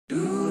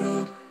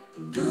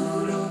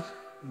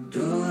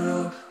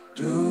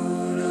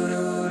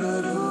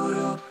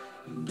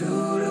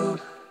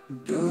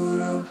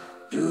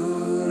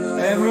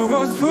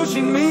Everyone's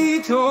pushing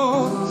me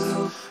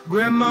towards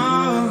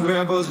Grandma and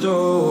Grandpa's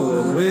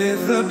door,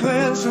 with the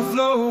pencil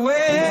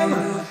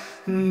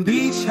flowing,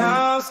 beach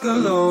house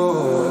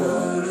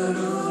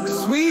galore.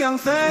 Sweet young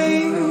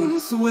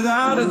things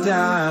without a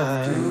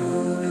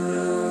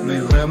dime, may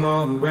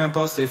Grandma and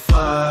Grandpa stay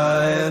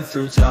flying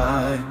through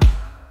time.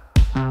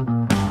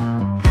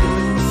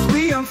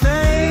 Sweet young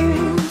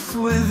things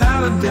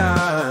without a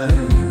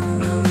dime,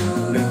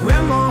 may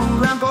Grandma and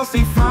Grandpa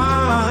stay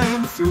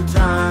flying through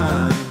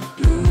time.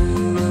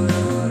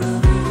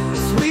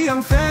 Sweet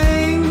young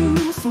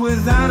things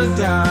without a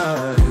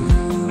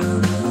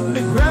dime,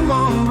 may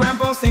Grandma and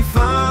Grandpa stay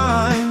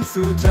fine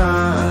through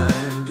time.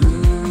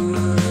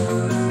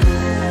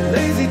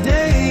 Lazy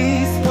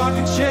days,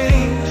 pocket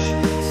change,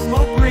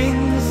 smoke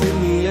rings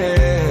in the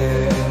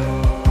air.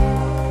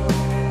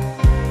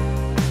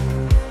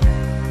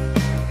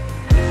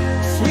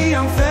 Sweet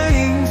young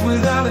things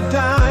without a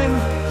dime,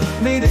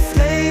 may they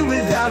stay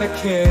without a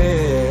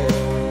care.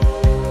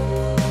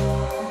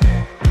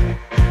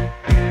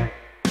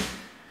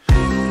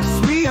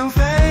 Sweet young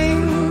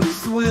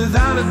things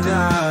without a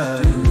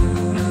dime,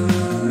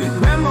 may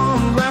Grandma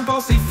and Grandpa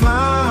stay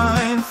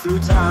fine through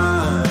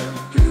time.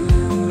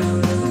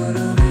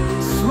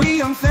 Sweet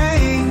young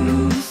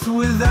things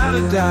without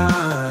a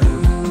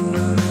dime,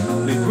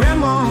 may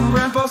Grandma and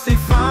Grandpa stay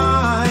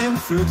fine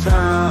through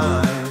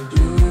time.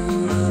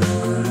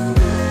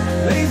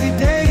 Lazy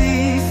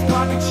days,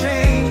 pocket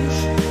change,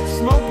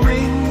 smoke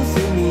rings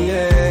in the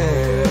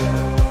air.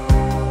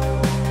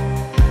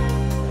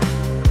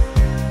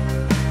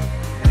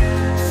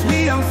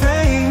 Sweet young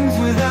things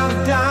without a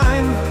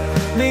dime,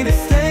 may they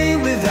stay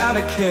without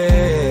a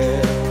care.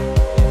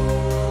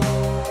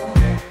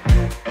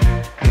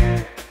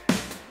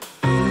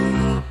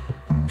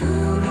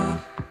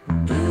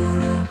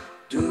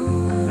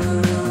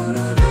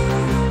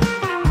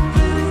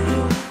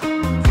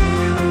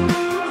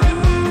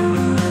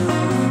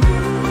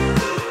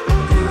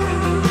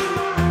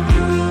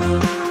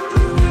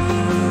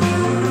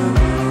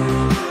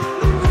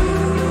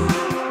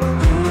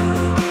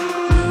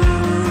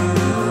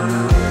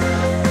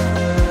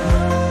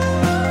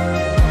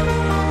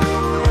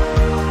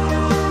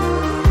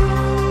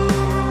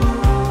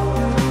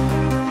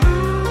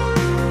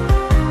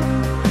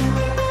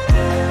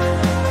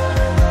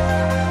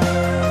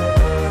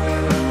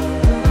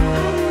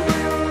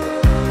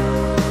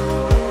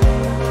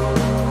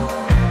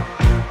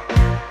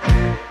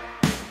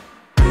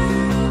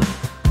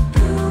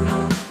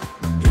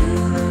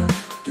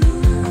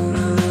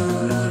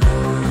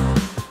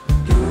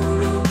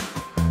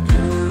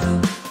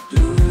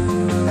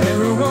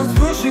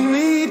 Pushing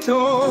me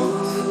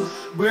towards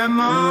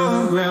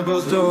Grandma and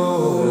Grandpa's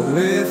door,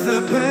 with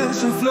the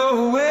pension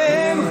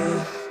flowing,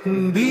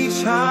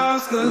 beach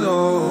house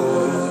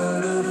galore.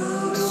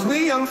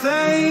 Sweet young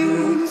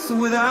things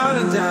without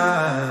a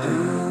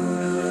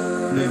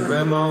dime, may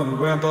Grandma and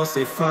Grandpa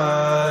stay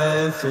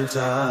fine through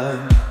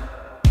time.